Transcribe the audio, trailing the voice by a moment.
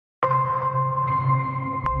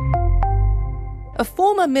A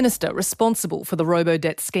former minister responsible for the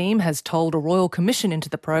robo-debt scheme has told a royal commission into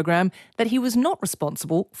the program that he was not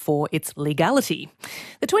responsible for its legality.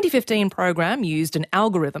 The 2015 program used an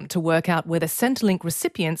algorithm to work out whether Centrelink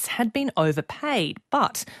recipients had been overpaid,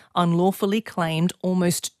 but unlawfully claimed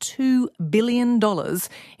almost $2 billion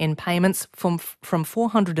in payments from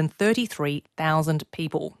 433,000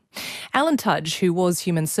 people. Alan Tudge, who was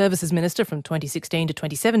Human Services Minister from 2016 to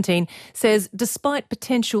 2017, says despite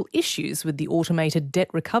potential issues with the automated debt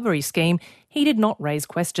recovery scheme, he did not raise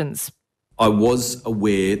questions. I was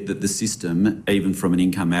aware that the system, even from an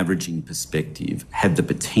income averaging perspective, had the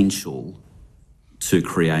potential to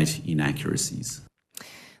create inaccuracies.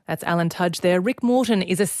 That's Alan Tudge there. Rick Morton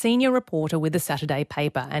is a senior reporter with the Saturday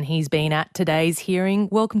paper and he's been at today's hearing.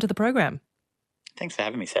 Welcome to the program. Thanks for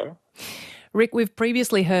having me, Sarah. Rick, we've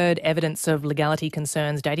previously heard evidence of legality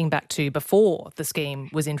concerns dating back to before the scheme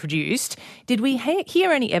was introduced. Did we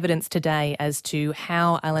hear any evidence today as to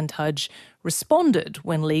how Alan Tudge responded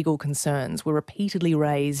when legal concerns were repeatedly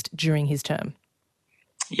raised during his term?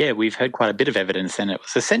 Yeah, we've heard quite a bit of evidence, and it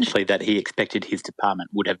was essentially that he expected his department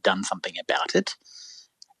would have done something about it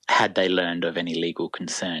had they learned of any legal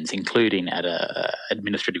concerns, including at a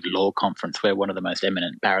administrative law conference where one of the most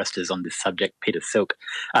eminent barristers on this subject, Peter Hank,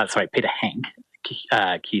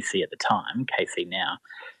 QC at the time, KC now,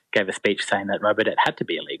 gave a speech saying that robo-debt had to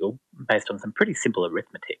be illegal based on some pretty simple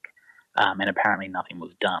arithmetic, and apparently nothing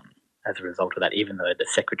was done as a result of that, even though the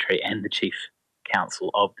Secretary and the Chief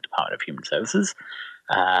Counsel of the Department of Human Services,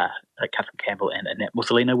 Catherine Campbell and Annette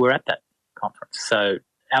Mussolino, were at that conference. So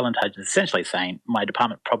Alan Tudge is essentially saying my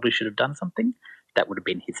department probably should have done something. That would have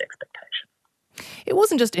been his expectation. It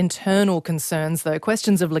wasn't just internal concerns, though.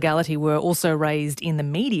 Questions of legality were also raised in the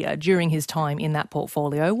media during his time in that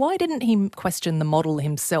portfolio. Why didn't he question the model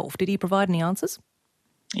himself? Did he provide any answers?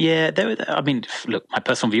 Yeah, look, my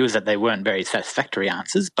personal view is that they weren't very satisfactory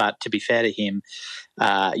answers, but to be fair to him,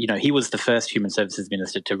 he was the first Human Services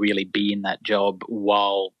Minister to really be in that job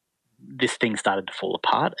while this thing started to fall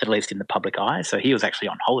apart, at least in the public eye. So he was actually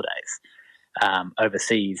on holidays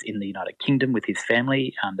overseas in the United Kingdom with his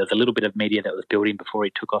family. There was a little bit of media that was building before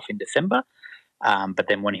he took off in December. But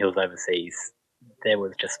then when he was overseas, there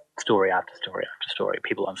was just story after story after story.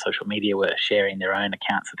 People on social media were sharing their own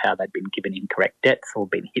accounts of how they'd been given incorrect debts or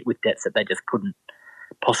been hit with debts that they just couldn't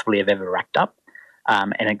possibly have ever racked up.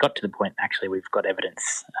 And it got to the point, actually, we've got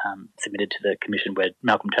evidence submitted to the Commission where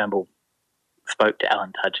Malcolm Turnbull spoke to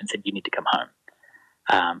Alan Tudge and said, you need to come home.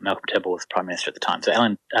 Malcolm Turnbull was Prime Minister at the time. So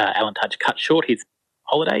Alan Tudge cut short his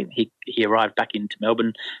holiday. He arrived back into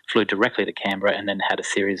Melbourne, flew directly to Canberra, and then had a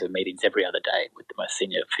series of meetings every other day with the most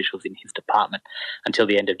senior officials in his department until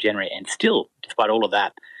the end of January. And still, despite all of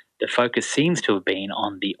that, the focus seems to have been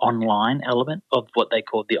on the online element of what they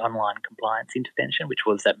called the online compliance intervention, which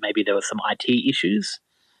was that maybe there were some IT issues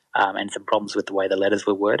and some problems with the way the letters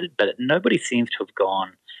were worded, but nobody seems to have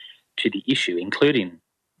gone to the issue, including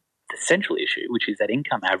the central issue, which is that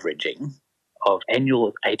income averaging of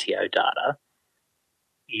annual ATO data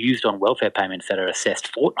used on welfare payments that are assessed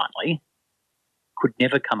fortnightly could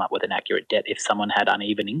never come up with an accurate debt if someone had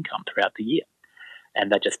uneven income throughout the year. And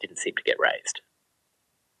that just didn't seem to get raised.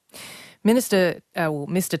 Mr.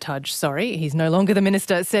 Tudge, he's no longer the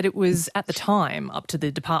minister, said it was at the time up to the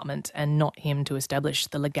department and not him to establish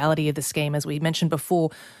the legality of the scheme, as we mentioned before.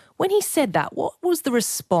 When he said that, what was the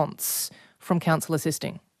response from Counsel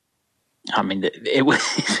Assisting? I mean, it was,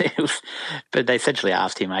 but they essentially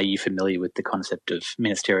asked him, are you familiar with the concept of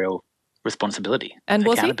ministerial responsibility? And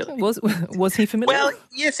was he familiar? Well,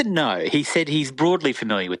 yes and no. He said he's broadly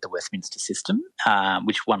familiar with the Westminster system,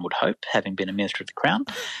 which one would hope, having been a Minister of the Crown,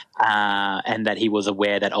 and that he was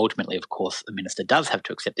aware that ultimately, of course, the Minister does have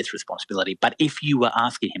to accept this responsibility. But if you were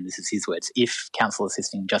asking him, this is his words, if Counsel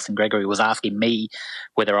Assisting Justin Gregory was asking me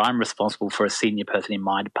whether I'm responsible for a senior person in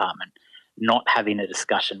my department not having a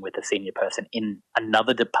discussion with a senior person in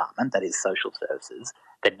another department, that is social services,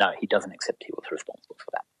 then no, he doesn't accept he was responsible for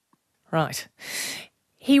that. Right.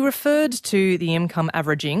 He referred to the income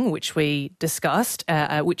averaging, which we discussed,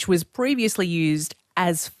 which was previously used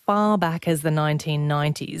as far back as the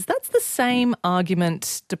 1990s. That's the same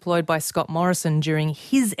argument deployed by Scott Morrison during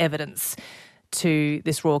his evidence to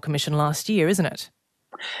this Royal Commission last year, isn't it?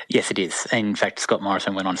 Yes, it is. In fact, Scott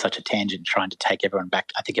Morrison went on such a tangent trying to take everyone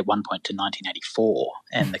back, I think at one point to 1984,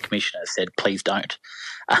 and the Commissioner said, please don't.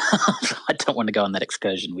 So I don't want to go on that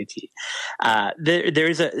excursion with you.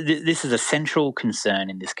 This is a central concern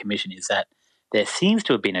in this Commission, is that there seems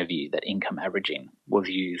to have been a view that income averaging was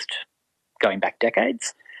used going back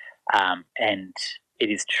decades, and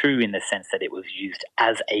it is true in the sense that it was used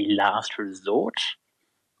as a last resort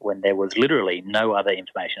when there was literally no other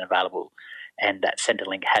information available and that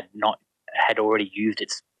Centrelink had already used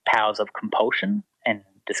its powers of compulsion and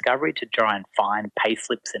discovery to try and find pay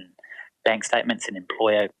slips and bank statements and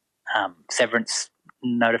employer severance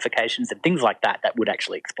notifications and things like that would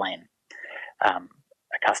actually explain a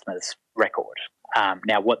customer's record.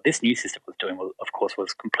 Now, what this new system was doing,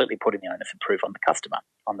 was completely putting the onus of proof on the customer,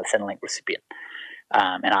 on the Centrelink recipient,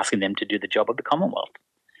 and asking them to do the job of the Commonwealth.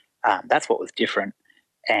 That's what was different,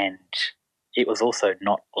 and it was also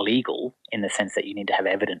not legal in the sense that you need to have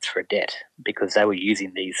evidence for a debt, because they were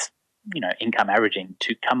using these, income averaging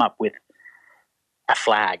to come up with a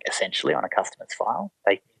flag essentially on a customer's file.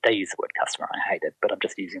 They use the word customer. I hate it, but I'm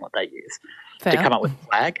just using what they use. Fair. To come up with a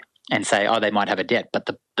flag and say, oh, they might have a debt. But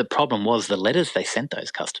the problem was the letters they sent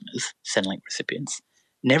those customers, Centrelink recipients,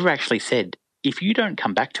 never actually said, if you don't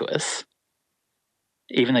come back to us,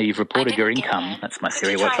 even though you've reported your income, that's my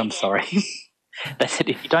Siri works, I'm sorry. They said,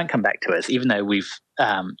 if you don't come back to us, even though you've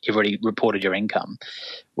already reported your income,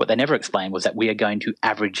 what they never explained was that we are going to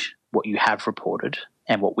average what you have reported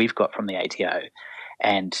and what we've got from the ATO.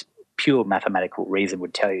 And pure mathematical reason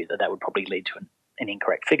would tell you that would probably lead to an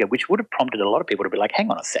incorrect figure, which would have prompted a lot of people to be like, hang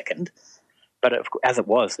on a second. But as it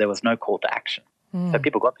was, there was no call to action. So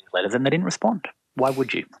people got these letters and they didn't respond. Why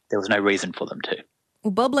would you? There was no reason for them to.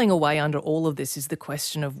 Well, bubbling away under all of this is the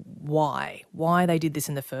question of why they did this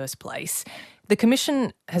in the first place. The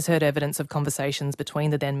Commission has heard evidence of conversations between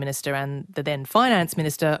the then Minister and the then Finance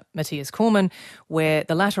Minister, Matthias Cormann, where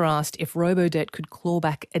the latter asked if Robodebt could claw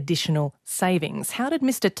back additional savings. How did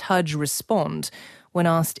Mr Tudge respond when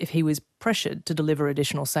asked if he was pressured to deliver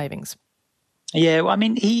additional savings? Yeah, well,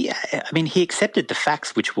 he accepted the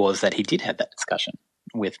facts, which was that he did have that discussion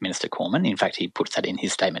with Minister Cormann. In fact, he puts that in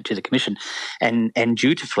his statement to the Commission, and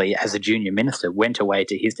dutifully, as a junior minister, went away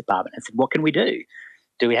to his department and said, what can we do?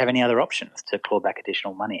 Do we have any other options to claw back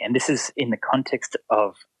additional money? And this is in the context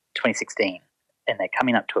of 2016, and they're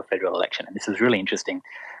coming up to a federal election. And this is really interesting,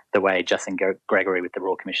 the way Justin Gregory with the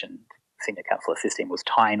Royal Commission Senior Counsel Assisting was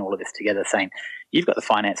tying all of this together, saying, you've got the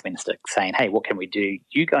Finance Minister saying, hey, what can we do?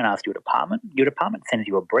 You go and ask your department. Your department sends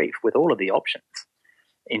you a brief with all of the options.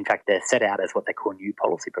 In fact, they're set out as what they call new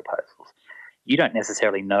policy proposals. You don't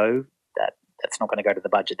necessarily know that that's not going to go to the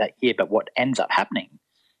budget that year, but what ends up happening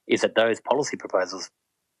is that those policy proposals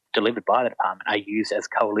delivered by the department are used as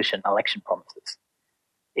coalition election promises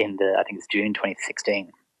in the, I think it's June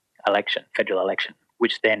 2016 election, federal election,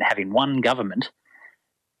 which then, having won government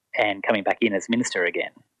and coming back in as minister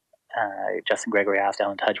again, Justin Gregory asked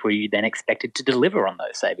Alan Tudge, were you then expected to deliver on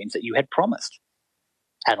those savings that you had promised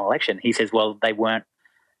at an election? He says, well, they weren't,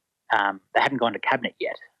 they hadn't gone to cabinet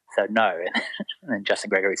yet, so no. And then Justin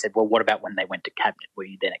Gregory said, well, what about when they went to cabinet? Were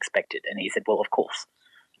you then expected? And he said, well, of course,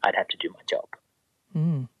 I'd have to do my job.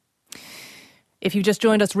 Mm. If you've just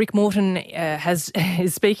joined us, Rick Morton is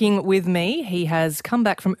speaking with me. He has come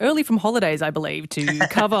back early from holidays, I believe, to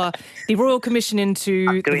cover the Royal Commission into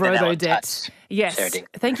the Robodebt. Yes,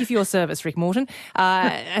 thank you for your service, Rick Morton,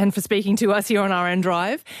 and for speaking to us here on RN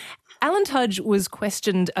Drive. Alan Tudge was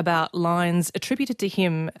questioned about lines attributed to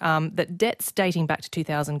him that debts dating back to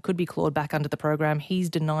 2000 could be clawed back under the program. He's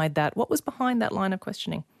denied that. What was behind that line of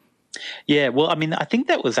questioning? Yeah, well, I think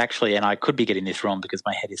that was actually, and I could be getting this wrong because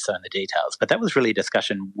my head is so in the details, but that was really a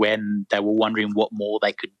discussion when they were wondering what more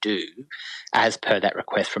they could do as per that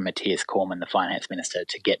request from Matthias Cormann, the Finance Minister,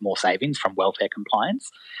 to get more savings from welfare compliance.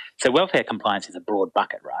 So welfare compliance is a broad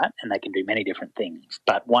bucket, right? And they can do many different things.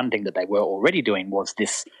 But one thing that they were already doing was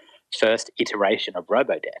this first iteration of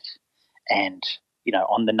Robodebt. And,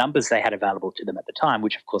 on the numbers they had available to them at the time,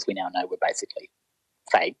 which of course we now know were basically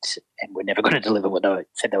faked and were never going to deliver what they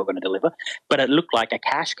said they were going to deliver, but it looked like a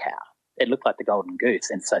cash cow. It looked like the golden goose.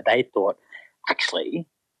 And so they thought, actually,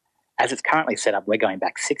 as it's currently set up, we're going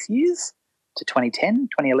back 6 years to 2010,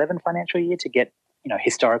 2011 financial year to get,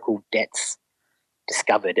 historical debts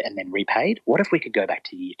discovered and then repaid. What if we could go back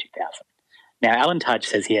to year 2000? Now, Alan Tudge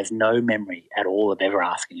says he has no memory at all of ever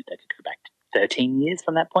asking if they could go back 13 years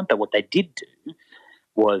from that point, but what they did do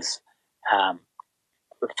was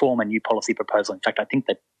form a new policy proposal. In fact, I think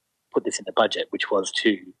they put this in the budget, which was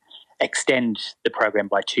to extend the program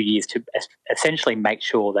by 2 years to essentially make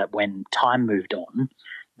sure that when time moved on,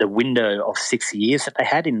 the window of 6 years that they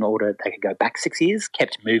had in order they could go back 6 years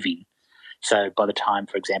kept moving. So by the time,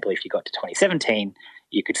 for example, if you got to 2017,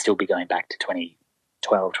 you could still be going back to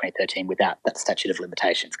 2012, 2013 without that statute of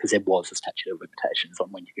limitations, because there was a statute of limitations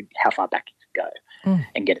on how far back you could go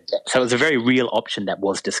and get a debt. So it was a very real option that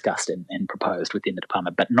was discussed and proposed within the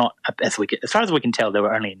department, but not as far as we can tell, there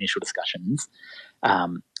were only initial discussions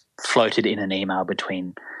floated in an email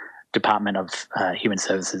between Department of Human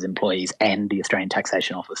Services employees and the Australian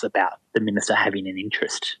Taxation Office about the minister having an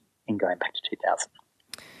interest in going back to 2000.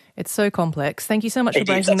 It's so complex. Thank you so much for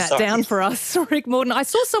breaking that down for us, Rick Morton. I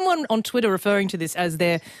saw someone on Twitter referring to this as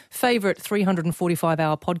their favourite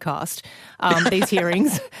 345-hour podcast, these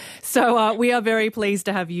hearings. So we are very pleased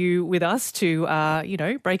to have you with us to,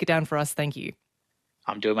 break it down for us. Thank you.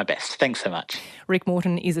 I'm doing my best. Thanks so much. Rick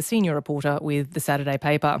Morton is a senior reporter with The Saturday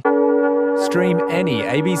Paper. Stream any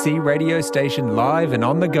ABC radio station live and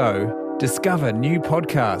on the go. Discover new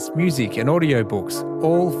podcasts, music and audiobooks,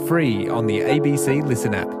 all free on the ABC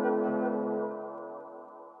Listen app.